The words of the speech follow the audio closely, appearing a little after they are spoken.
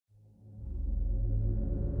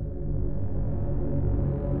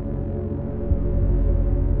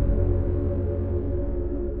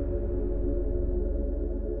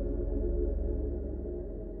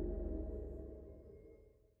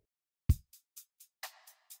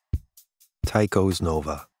Tycho's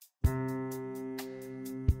nova.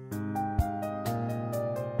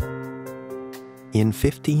 In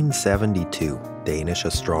 1572, Danish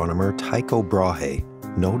astronomer Tycho Brahe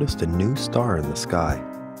noticed a new star in the sky.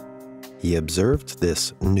 He observed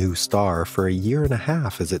this new star for a year and a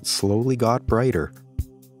half as it slowly got brighter,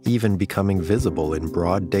 even becoming visible in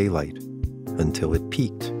broad daylight, until it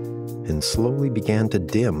peaked and slowly began to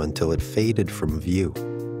dim until it faded from view.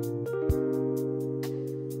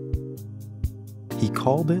 He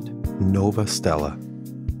called it Nova Stella.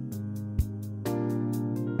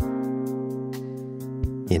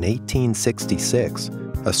 In 1866,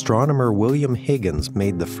 astronomer William Higgins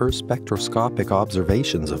made the first spectroscopic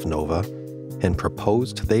observations of nova and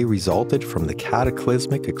proposed they resulted from the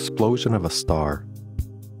cataclysmic explosion of a star.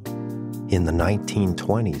 In the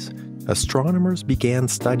 1920s, astronomers began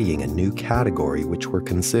studying a new category which were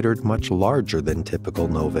considered much larger than typical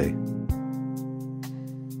novae.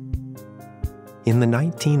 In the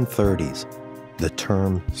 1930s, the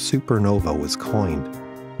term supernova was coined.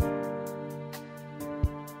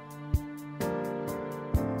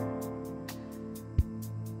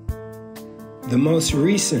 The most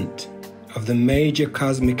recent of the major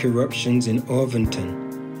cosmic eruptions in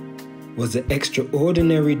Orvonton was the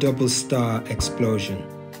extraordinary double star explosion,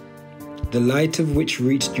 the light of which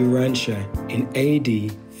reached Urantia in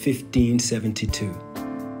AD 1572.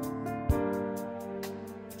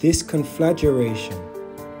 This conflagration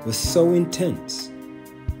was so intense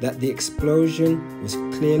that the explosion was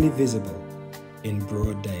clearly visible in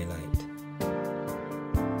broad daylight.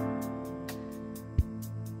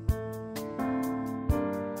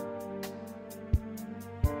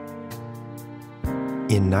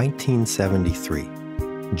 In 1973,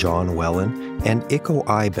 John Wellen and Iko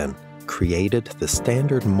Iben created the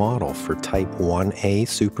standard model for Type 1a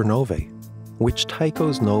supernovae, which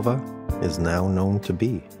Tycho's nova is now known to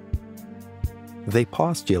be. They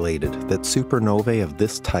postulated that supernovae of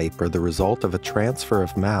this type are the result of a transfer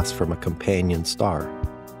of mass from a companion star,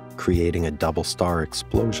 creating a double star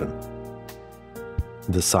explosion.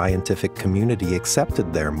 The scientific community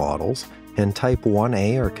accepted their models, and Type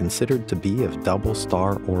 1a are considered to be of double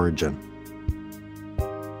star origin.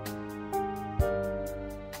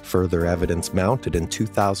 Further evidence mounted in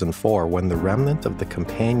 2004 when the remnant of the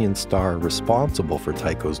companion star responsible for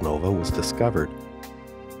Tycho's nova was discovered.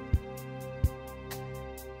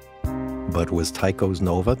 But was Tycho's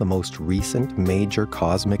nova the most recent major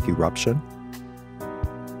cosmic eruption?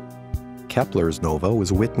 Kepler's nova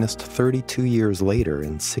was witnessed 32 years later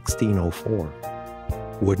in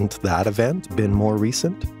 1604. Wouldn't that event been more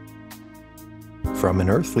recent? From an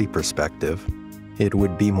earthly perspective, it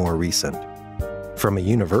would be more recent. From a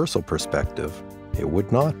universal perspective, it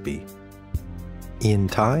would not be. In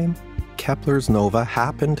time, Kepler's nova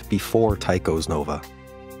happened before Tycho's nova.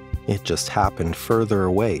 It just happened further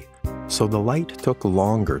away, so the light took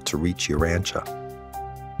longer to reach Urantia.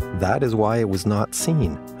 That is why it was not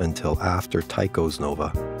seen until after Tycho's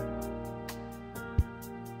nova.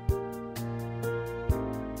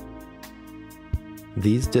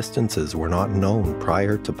 These distances were not known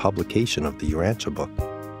prior to publication of the Urantia book.